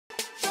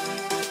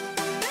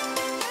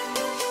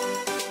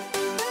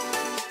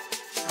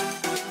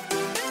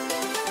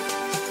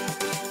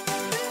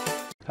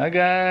Hi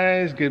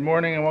guys, good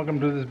morning and welcome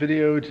to this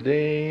video.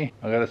 Today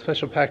I got a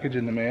special package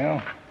in the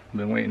mail I've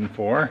been waiting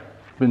for.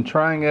 Been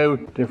trying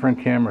out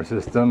different camera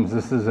systems.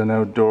 This is an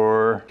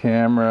outdoor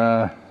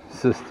camera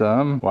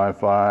system,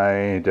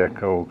 Wi-Fi,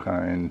 deco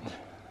kind,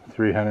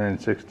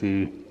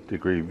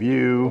 360-degree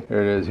view.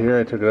 There it is here.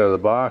 I took it out of the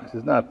box.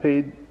 It's not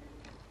paid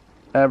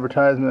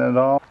advertisement at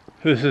all.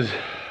 This is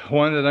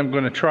one that I'm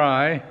going to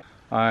try.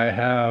 I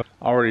have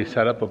already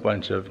set up a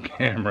bunch of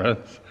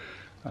cameras.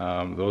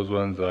 Those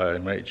ones I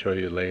might show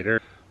you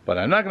later, but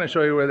I'm not going to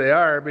show you where they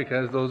are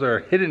because those are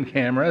hidden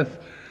cameras.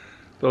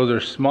 Those are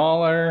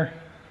smaller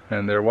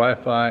and they're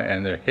Wi-Fi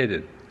and they're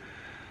hidden.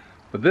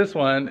 But this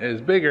one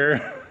is bigger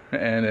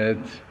and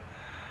it's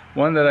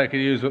one that I can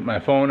use with my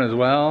phone as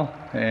well.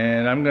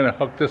 And I'm going to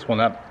hook this one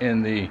up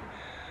in the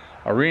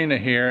arena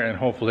here and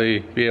hopefully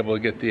be able to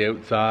get the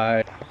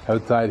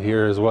outside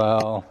here as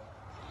well,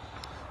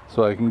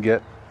 so I can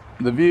get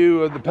the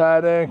view of the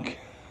paddock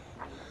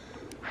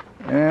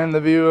and the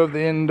view of the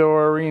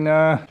indoor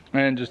arena,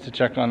 and just to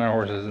check on our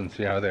horses and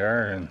see how they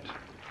are. And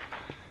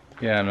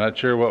yeah, I'm not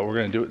sure what we're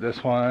going to do with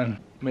this one.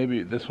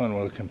 Maybe this one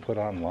we can put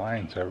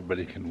online so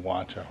everybody can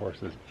watch our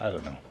horses. I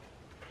don't know.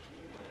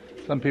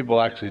 Some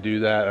people actually do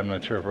that. I'm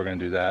not sure if we're going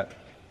to do that.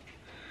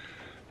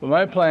 But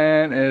my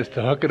plan is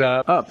to hook it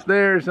up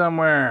there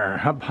somewhere,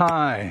 up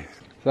high.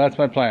 So that's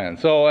my plan.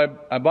 So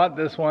I bought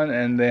this one,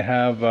 and they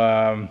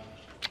have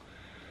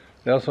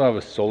they also have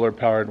a solar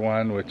powered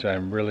one, which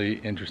I'm really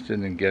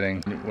interested in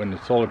getting. When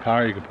it's solar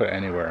powered, you can put it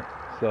anywhere.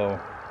 So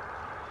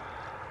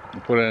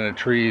you put it in a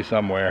tree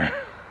somewhere.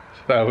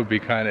 So that would be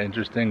kind of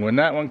interesting. When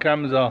that one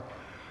comes, I'll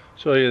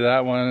show you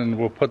that one, and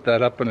we'll put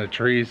that up in a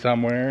tree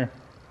somewhere.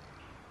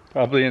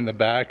 Probably in the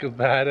back of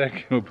the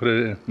paddock. We'll put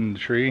it in the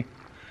tree.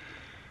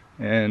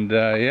 And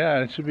yeah,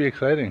 it should be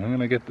exciting. I'm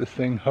gonna get this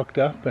thing hooked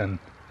up and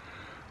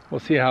we'll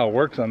see how it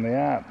works on the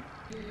app.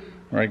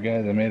 All right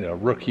guys, I made a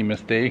rookie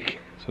mistake.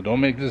 So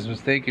don't make this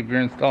mistake if you're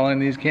installing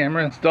these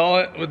cameras. Install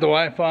it with the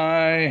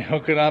Wi-Fi,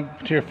 hook it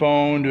up to your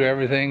phone, do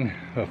everything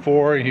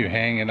before you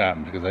hang it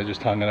up, because I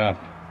just hung it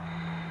up.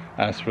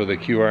 Asked for the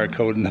QR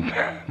code in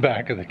the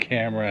back of the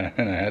camera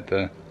and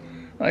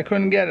I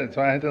couldn't get it,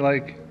 so I had to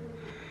like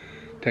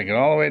take it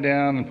all the way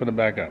down and put it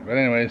back up. But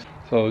anyways,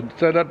 so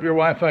set up your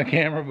Wi-Fi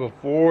camera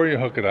before you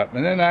hook it up,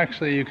 and then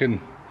actually you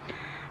can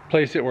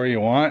place it where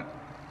you want,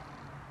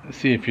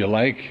 see if you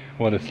like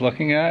what it's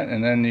looking at,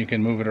 and then you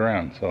can move it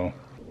around. So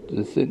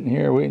just sitting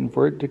here waiting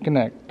for it to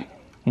connect.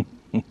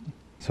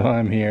 So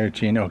I'm here.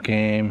 Chino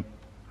came.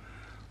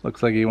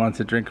 Looks like he wants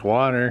a drink of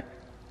water,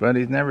 but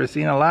he's never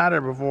seen a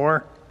ladder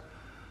before.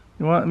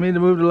 You want me to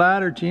move the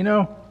ladder,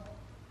 Chino?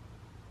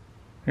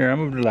 Here, I'll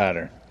move the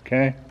ladder,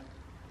 okay?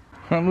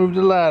 I'll move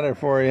the ladder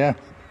for you.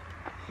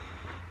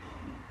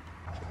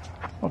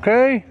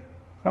 Okay,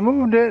 I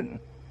moved it.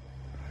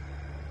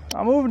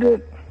 I moved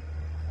it.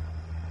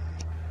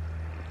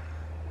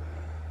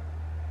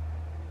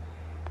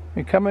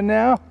 You coming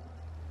now?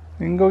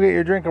 You can go get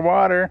your drink of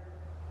water.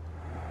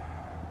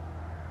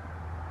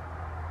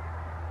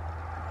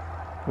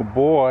 Good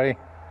boy.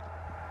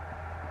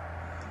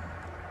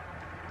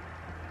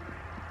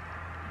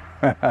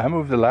 I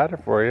moved the ladder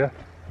for you.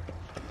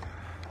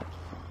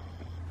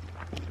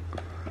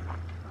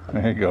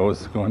 There he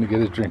goes, going to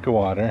get his drink of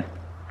water.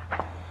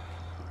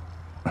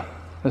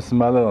 This is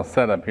my little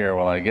setup here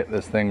while I get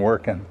this thing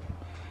working.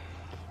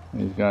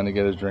 He's going to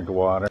get his drink of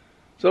water.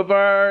 So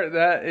far,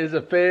 that is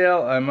a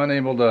fail. I'm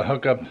unable to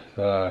hook up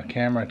the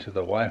camera to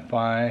the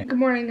Wi-Fi. Good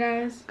morning,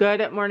 guys.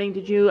 Good morning.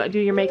 Did you do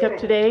your makeup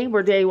today?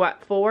 We're day,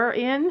 what, 4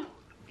 in?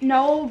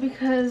 No,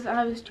 because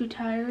I was too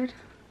tired.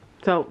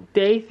 So,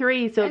 day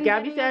 3. So, and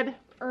Gabby said...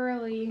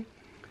 early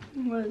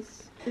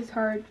is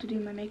hard to do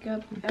my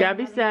makeup.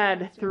 Gabby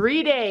said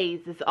 3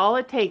 days is all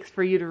it takes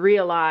for you to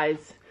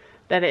realize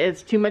that it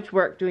is too much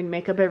work doing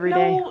makeup every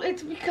day. No,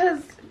 it's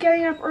because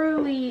getting up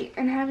early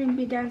and having to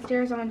be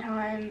downstairs on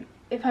time,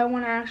 if I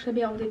want to actually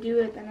be able to do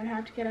it, then I'd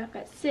have to get up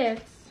at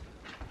 6.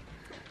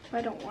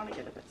 I don't want to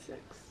get up at 6.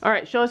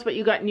 Alright, show us what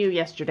you got new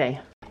yesterday.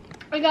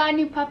 I got a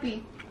new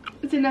puppy.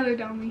 It's another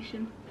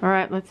Dalmatian.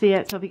 Alright, let's see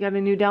it. So we got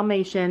a new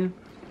Dalmatian.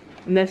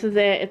 And this is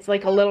it. It's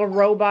like a little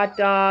robot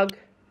dog.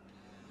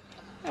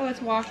 Oh,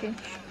 it's walking.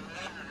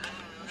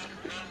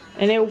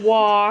 And it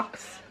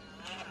walks.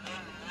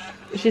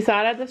 She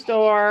saw it at the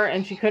store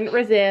and she couldn't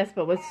resist,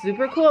 but what's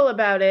super cool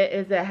about it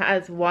is it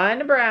has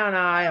one brown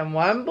eye and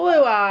one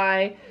blue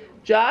eye,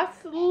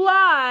 just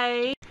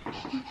like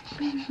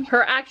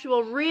her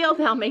actual real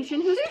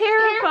Dalmatian, who's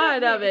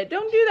terrified of it.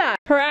 Don't do that.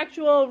 Her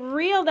actual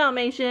real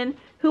Dalmatian,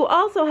 who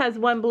also has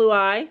one blue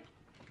eye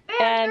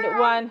and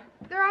one...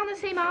 They're on the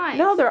same eye.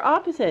 No, they're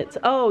opposites.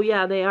 Oh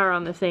yeah, they are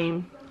on the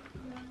same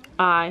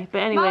eye. But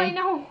anyway, I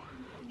know.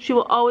 She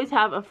will always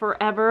have a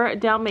forever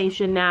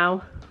Dalmatian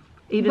now.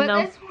 Even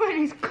though this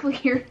one is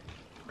clear.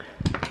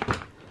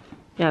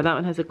 Yeah, that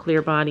one has a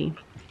clear body.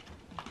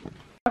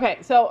 Okay,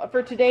 so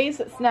for today's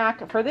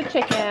snack for the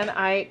chicken,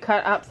 I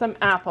cut up some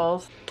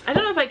apples. I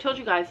don't know if I told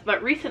you guys,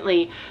 but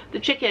recently the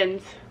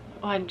chickens,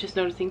 oh, I'm just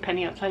noticing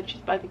Penny outside, she's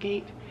by the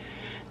gate.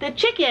 The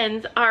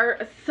chickens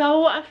are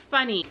so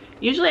funny.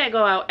 Usually I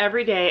go out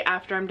every day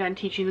after I'm done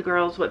teaching the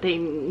girls what they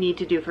need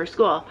to do for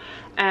school.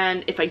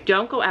 And if I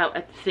don't go out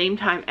at the same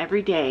time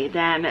every day,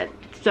 then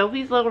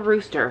Sophie's little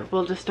rooster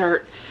will just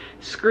start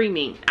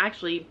screaming.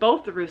 Actually,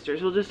 both the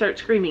roosters will just start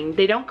screaming.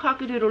 They don't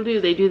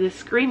cock-a-doodle-doo, they do this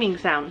screaming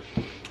sound.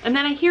 And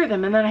then I hear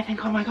them and then I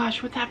think, oh my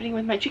gosh, what's happening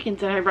with my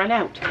chickens? And I run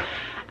out.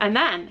 And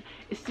then,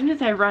 as soon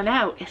as I run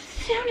out, as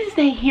soon as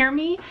they hear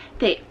me,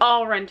 they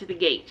all run to the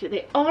gate.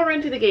 They all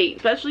run to the gate,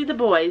 especially the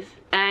boys.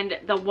 And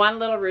the one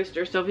little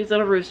rooster, Sophie's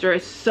little rooster,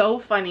 is so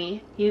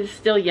funny. He's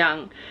still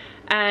young.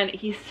 And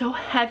he's so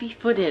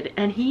heavy-footed.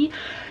 And he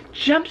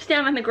jumps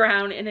down on the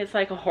ground and it's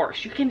like a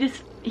horse. You can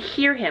just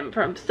hear him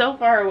from so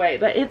far away.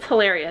 But it's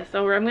hilarious.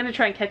 So I'm going to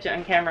try and catch it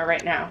on camera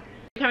right now.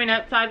 Coming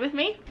outside with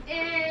me?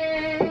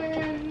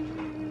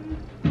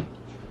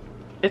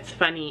 It's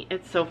funny.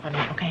 It's so funny.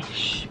 Okay,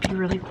 shh, be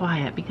really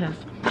quiet because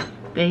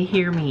they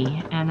hear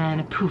me and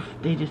then poof,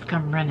 they just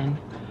come running.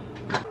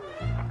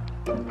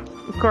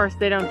 Of course,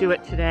 they don't do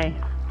it today.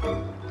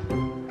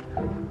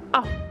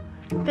 Oh,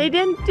 they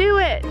didn't do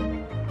it.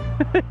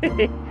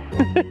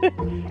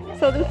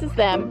 So this is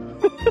them.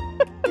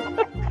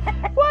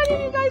 Why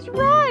did you guys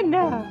run?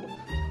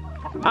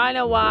 I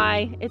know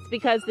why. It's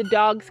because the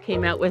dogs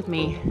came out with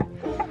me.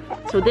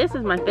 So this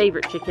is my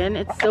favorite chicken.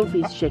 It's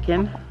Sophie's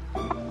chicken.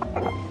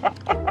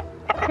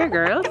 Here,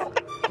 girls.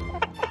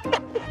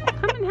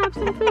 Come and have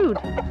some food.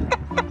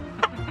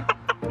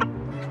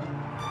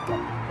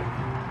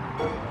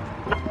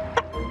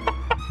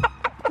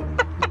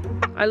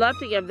 I love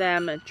to give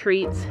them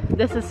treats.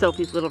 This is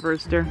Sophie's little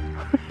rooster.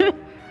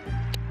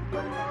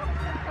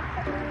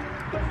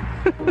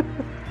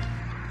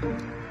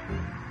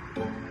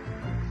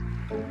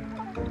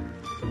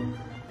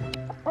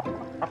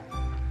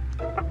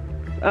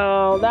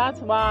 Oh, that's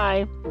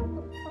why.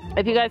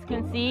 If you guys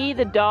can see,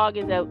 the dog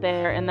is out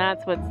there and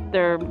that's what's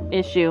their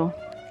issue.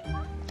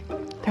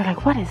 They're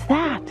like, what is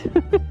that?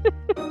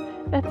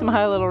 That's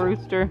my little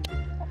rooster.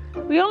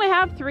 We only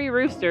have 3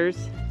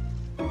 roosters.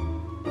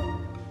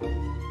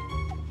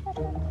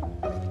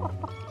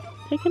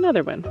 Take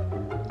another one.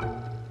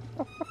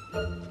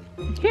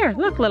 Here,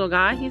 look, little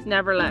guy. He's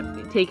never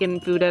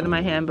taken food out of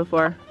my hand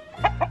before.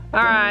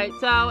 Alright,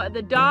 so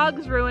the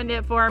dogs ruined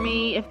it for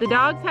me. If the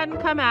dogs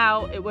hadn't come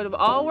out, it would have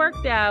all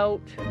worked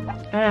out.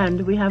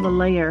 And we have a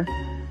layer.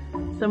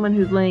 Someone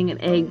who's laying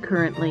an egg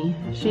currently.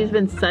 She's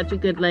been such a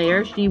good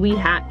layer. We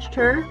hatched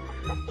her.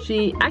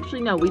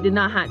 Actually, no, we did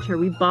not hatch her.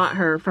 We bought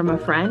her from a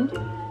friend.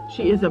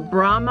 She is a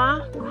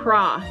Brahma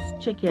cross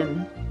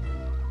chicken.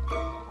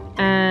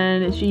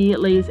 And she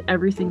lays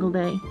every single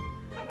day.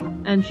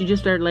 And she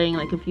just started laying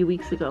like a few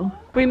weeks ago.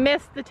 We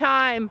missed the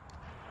time.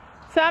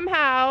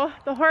 Somehow,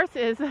 the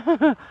horses are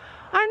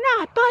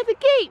not by the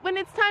gate when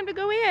it's time to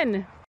go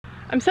in.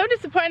 I'm so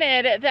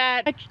disappointed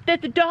that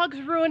the dogs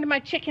ruined my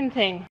chicken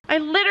thing. I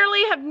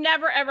literally have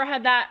never ever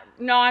had that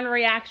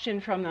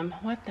non-reaction from them.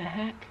 What the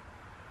heck?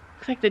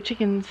 Looks like the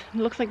chickens,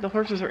 looks like the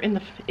horses are in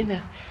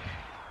the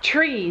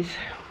trees.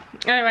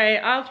 Anyway,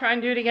 I'll try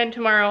and do it again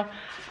tomorrow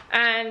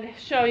and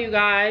show you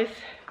guys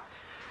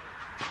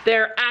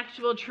their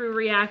actual true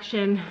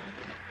reaction.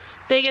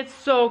 They get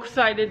so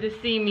excited to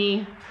see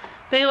me.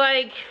 They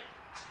like,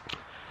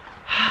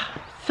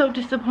 so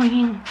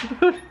disappointing.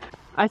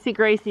 I see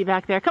Gracie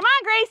back there. Come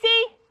on,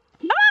 Gracie.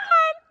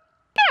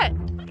 Come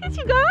on. Look at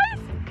you guys.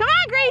 Come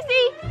on,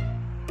 Gracie.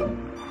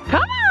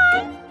 Come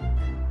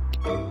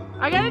on.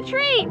 I got a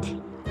treat.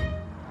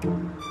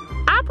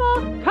 Apple,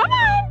 come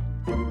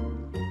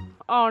on.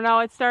 Oh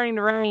no, it's starting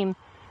to rain.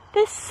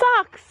 This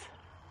sucks.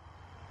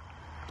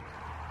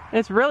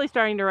 It's really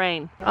starting to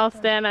rain. I'll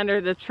stand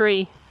under the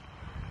tree.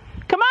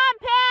 Come on,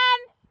 Pen.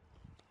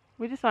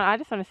 I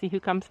just want to see who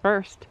comes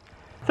first.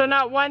 So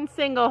not one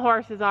single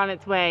horse is on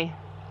its way.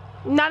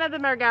 None of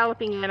them are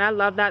galloping in. I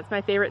love that's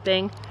my favorite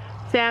thing.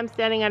 Sam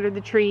standing under the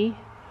tree.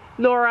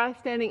 Laura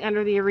standing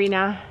under the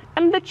arena.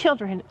 And the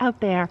children out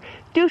there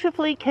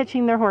dutifully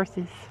catching their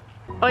horses.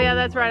 Oh yeah,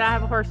 that's right. I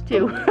have a horse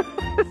too.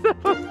 It's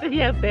supposed to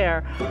be out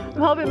there.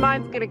 I'm hoping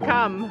mine's gonna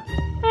come.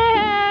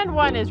 And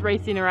one is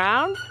racing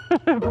around.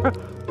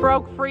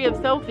 Broke free of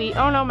Sophie.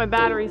 Oh no, my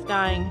battery's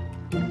dying.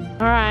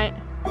 All right.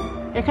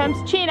 Here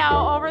comes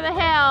Chino over the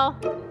hill.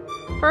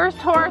 First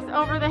horse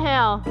over the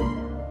hill.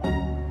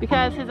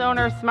 Because his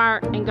owner is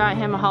smart and got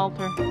him a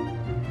halter.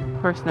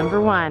 Horse number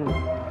 1.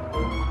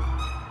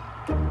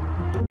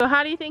 So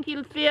how do you think he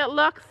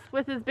looks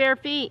with his bare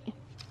feet?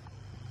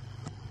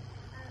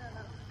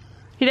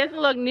 He doesn't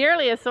look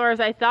nearly as sore as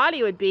I thought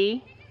he would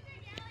be.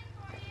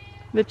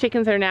 The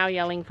chickens are now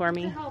yelling for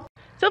me.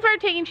 So far,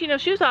 taking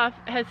Chino's shoes off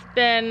has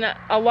been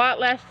a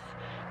lot less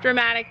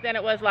dramatic than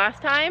it was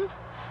last time.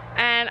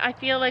 And I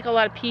feel like a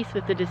lot of peace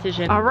with the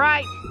decision. All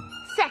right,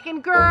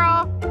 second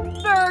girl,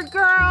 third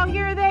girl,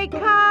 here they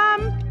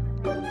come.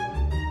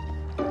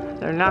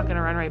 They're not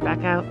gonna run right back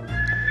out.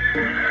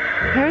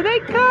 Here they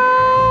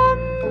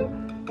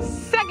come.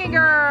 Second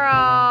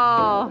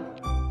girl.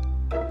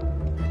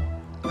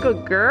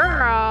 Good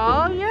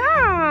girl,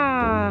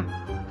 yeah.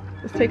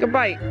 Let's take a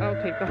bite.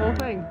 I'll take the whole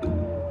thing.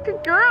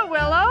 Good girl,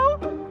 Willow.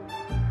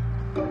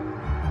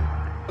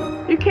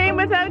 came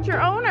without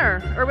your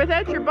owner, or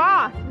without your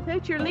boss,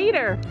 without your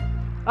leader.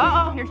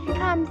 Uh-oh, here she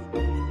comes.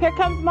 Here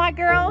comes my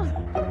girl.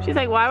 She's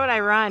like, why would I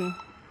run?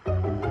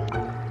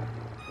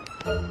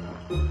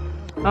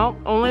 Oh,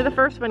 only the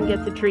first one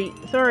gets a treat.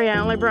 Sorry, I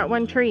only brought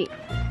one treat.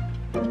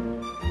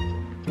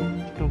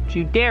 Don't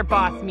you dare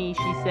boss me,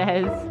 she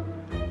says.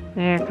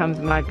 There comes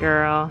my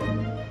girl.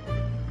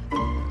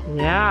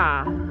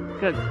 Yeah,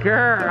 good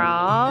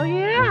girl,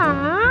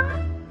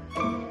 yeah.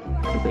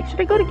 She's like,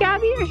 should I go to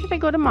Gabby or should I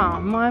go to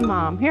mom? My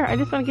mom. Here, I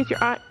just want to get your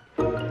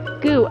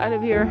goo out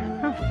of your,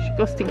 she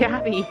goes to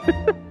Gabby.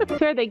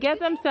 Sure, they get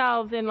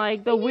themselves in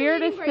like the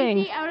weirdest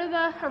thing. Out of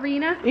the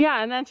arena.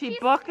 Yeah, and then she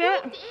booked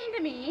it.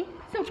 Into me,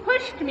 so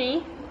pushed me,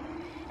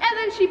 and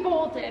then she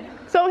bolted.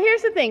 So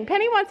here's the thing,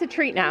 Penny wants a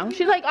treat now.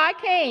 She's like, I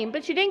came,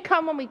 but she didn't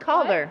come when we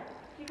called her.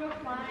 You go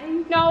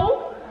flying?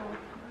 No.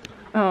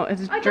 Oh,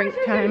 it's drink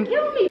time.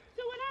 Kill me.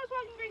 So when I was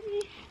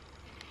walking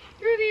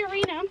through the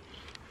arena,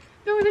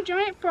 there was a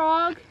giant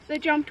frog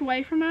that jumped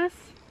away from us.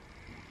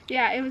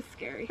 Yeah, it was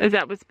scary. Is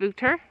that what spooked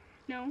her?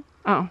 No.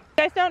 Oh. You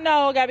guys don't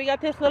know, Gabby got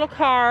this little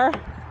car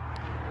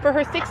for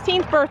her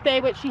 16th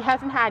birthday, which she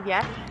hasn't had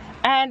yet.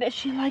 And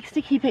she likes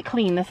to keep it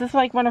clean. This is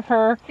like one of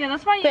her things. Yeah,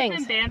 that's why you've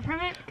been banned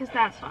from it, because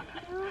that's fun.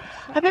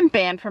 I've been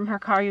banned from her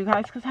car, you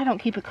guys, because I don't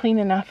keep it clean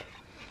enough.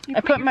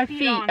 I put my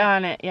feet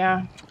on it,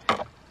 yeah.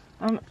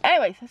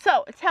 Anyways,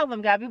 so tell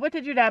them, Gabby, what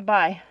did your dad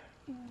buy?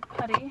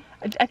 Putty.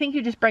 I think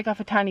you just break off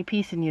a tiny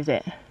piece and use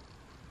it.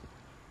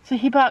 So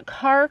he bought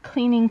car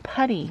cleaning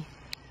putty.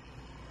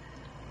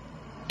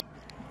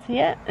 See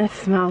it? It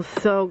smells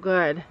so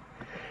good.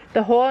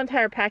 The whole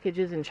entire package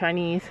is in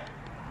Chinese.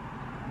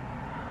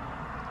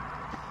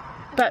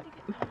 But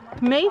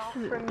Mace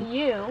from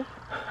you.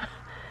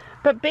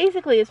 But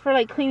basically it's for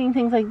like cleaning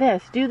things like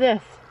this. Do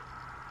this.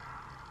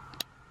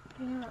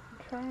 Yeah, I'm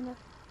trying to.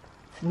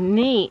 It's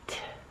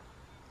neat.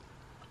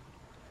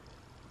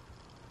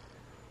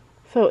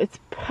 So it's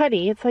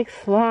putty, it's like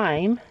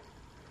slime.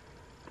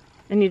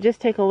 And you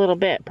just take a little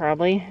bit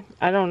probably.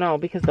 I don't know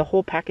because the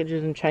whole package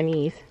is in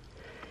Chinese.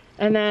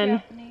 And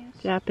then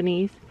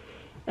Japanese.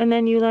 And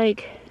then you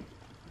like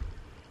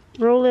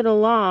roll it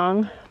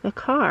along the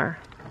car.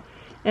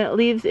 And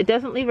it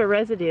doesn't leave a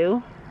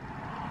residue.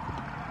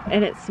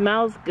 And it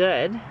smells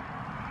good.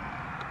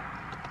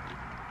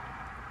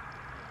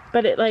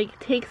 But it like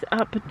takes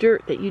up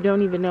dirt that you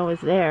don't even know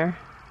is there.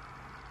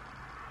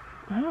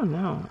 I don't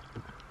know.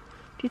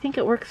 Do you think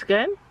it works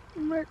good?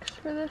 It works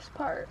for this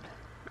part.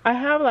 I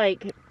have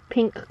like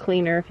pink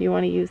cleaner if you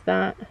want to use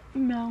that.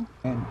 No.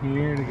 And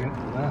here to get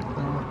the last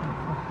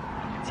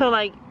one. So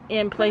like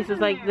in places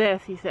like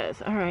this, he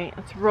says, all right,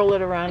 let's roll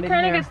it around in here.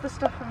 It kind of gets the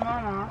stuff from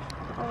Mom off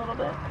a little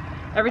bit.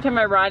 Every time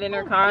I ride in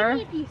her car,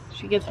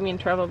 she gets me in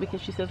trouble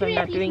because she says I'm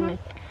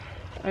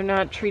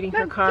not treating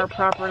her car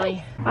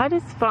properly. I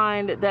just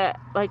find that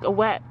like a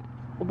wet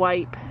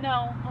wipe.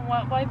 No, a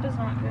wet wipe is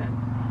not good.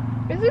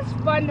 This is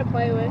fun to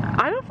play with.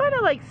 I don't find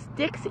it like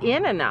sticks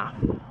in enough.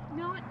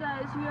 No, it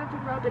does. You have to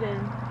rub it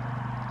in.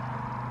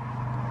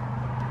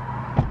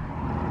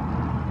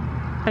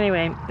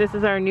 Anyway, this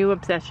is our new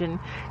obsession.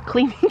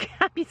 Cleaning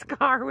Gabby's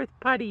car with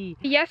putty.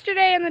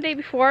 Yesterday and the day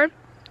before,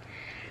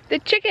 the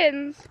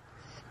chickens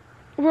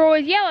were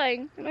always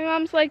yelling. And my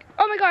mom's like,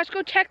 oh my gosh,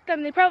 go check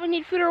them. They probably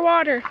need food or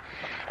water.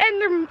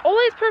 And they're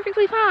always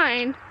perfectly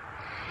fine.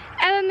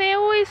 And then they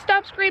always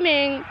stop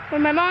screaming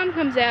when my mom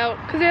comes out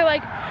because they're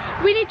like,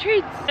 we need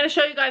treats. I'm gonna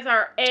show you guys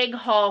our egg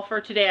haul for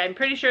today. I'm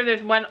pretty sure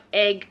there's one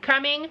egg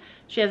coming.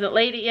 She hasn't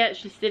laid it yet.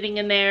 She's sitting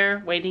in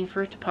there waiting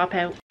for it to pop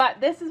out. But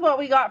this is what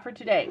we got for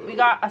today. We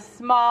got a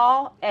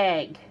small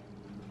egg.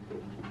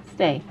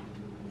 Stay.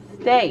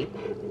 Stay.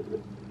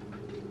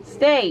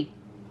 Stay.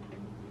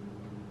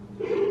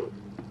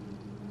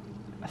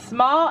 A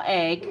small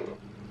egg.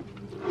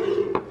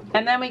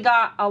 And then we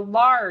got a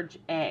large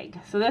egg.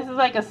 So this is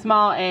like a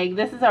small egg.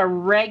 This is a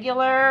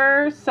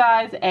regular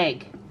size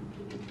egg.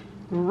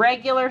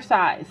 Regular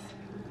size.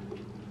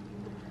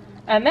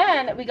 And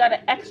then we got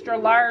an extra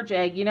large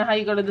egg. You know how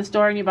you go to the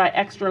store and you buy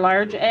extra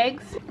large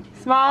eggs?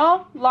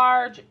 Small,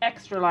 large,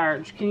 extra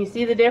large. Can you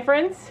see the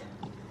difference?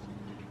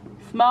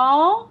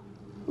 Small,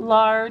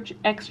 large,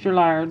 extra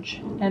large.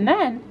 And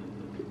then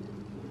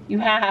you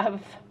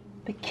have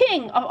the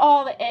king of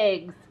all the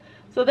eggs.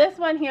 So this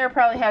one here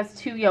probably has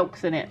 2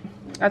 yolks in it.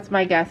 That's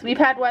my guess. We've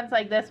had ones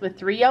like this with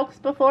 3 yolks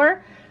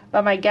before,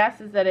 but my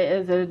guess is that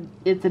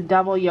it's a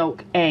double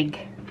yolk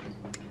egg.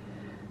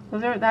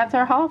 That's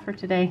our haul for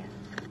today.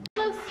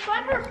 So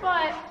spun her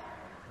butt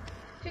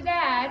to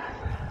Dad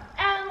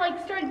and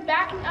like started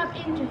backing up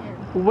into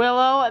him.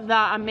 Willow,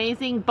 the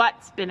amazing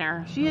butt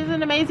spinner. She is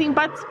an amazing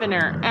butt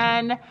spinner.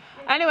 And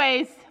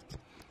anyways,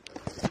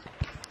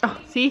 oh,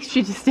 see,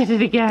 she just did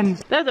it again.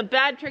 That was a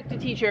bad trick to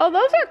teach her. Oh,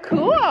 those are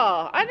cool.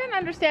 I didn't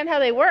understand how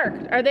they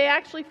worked. Are they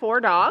actually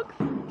for dogs?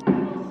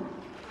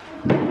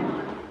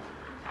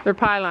 They're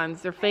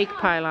pylons. They're fake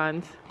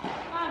pylons.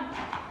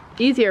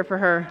 Easier for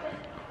her.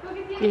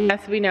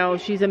 Yes, we know.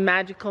 She's a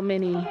magical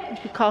mini. We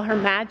should call her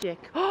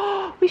Magic.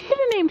 Oh, we should have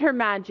named her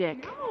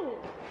Magic. No.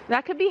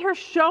 That could be her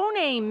show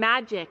name,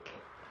 Magic.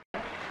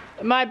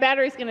 my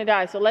battery's gonna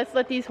die, so let's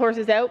let these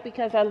horses out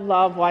because I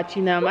love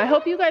watching them. I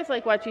hope you guys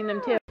like watching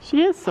them too.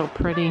 She is so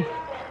pretty.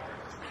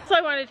 So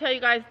I wanted to tell you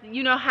guys,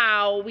 you know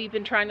how we've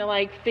been trying to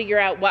like figure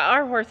out what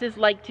our horses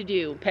like to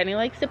do. Penny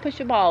likes to push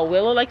a ball.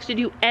 Willow likes to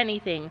do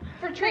anything.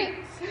 For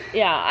treats.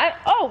 Yeah,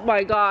 oh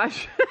my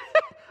gosh.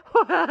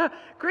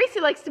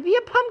 Gracie likes to be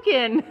a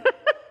pumpkin.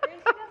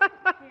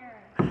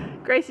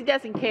 Gracie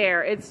doesn't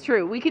care. It's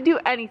true. We could do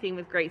anything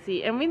with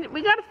Gracie, and we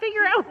got to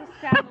figure out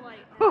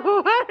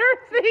what her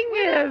thing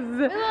is.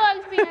 Willow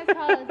likes being as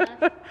tall as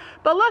us.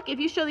 But look, if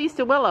you show these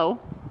to Willow,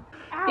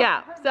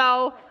 yeah.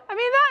 So I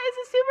mean, that is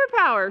a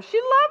superpower. She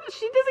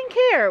doesn't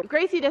care.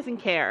 Gracie doesn't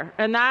care,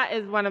 and that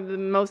is one of the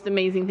most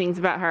amazing things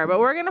about her. But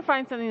we're gonna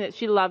find something that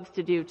she loves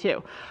to do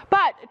too.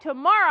 But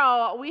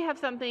tomorrow we have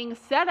something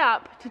set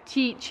up to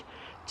teach.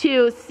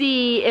 To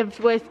see if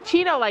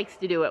Chino likes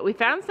to do it. We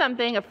found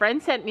something, a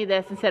friend sent me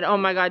this and said, oh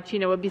my god,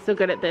 Chino would be so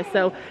good at this.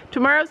 So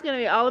tomorrow's gonna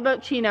be all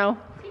about Chino.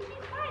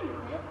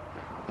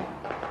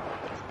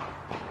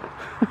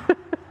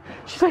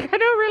 She's like, I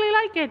don't really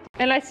like it.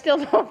 And I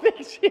still don't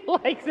think she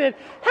likes it.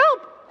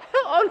 Help!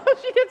 Oh no,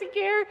 she doesn't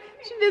care.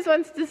 She just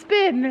wants to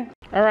spin.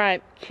 All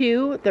right,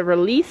 cue the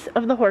release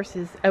of the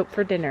horses out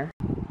for dinner.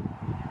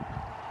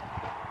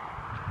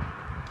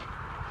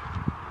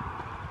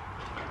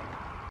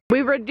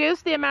 We've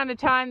reduced the amount of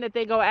time that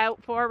they go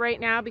out for right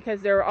now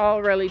because they're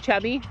all really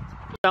chubby.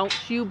 Don't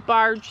you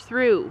barge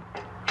through.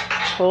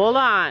 Hold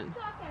on.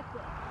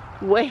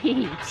 Wait.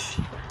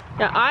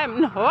 Yeah,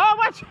 oh,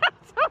 watch out,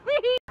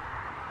 Sophie.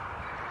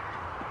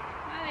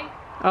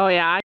 Oh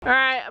yeah. All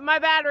right, my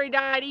battery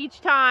died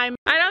each time.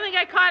 I don't think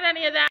I caught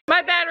any of that.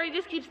 My battery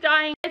just keeps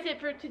dying. That's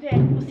it for today.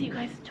 We'll see you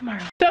guys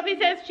tomorrow. Sophie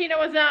says Chino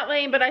was not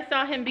lame, but I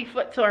saw him be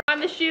footsore on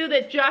the shoe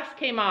that just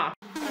came off.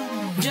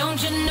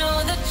 Don't you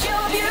know that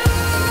you're beautiful?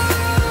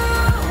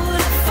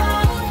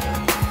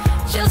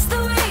 Just the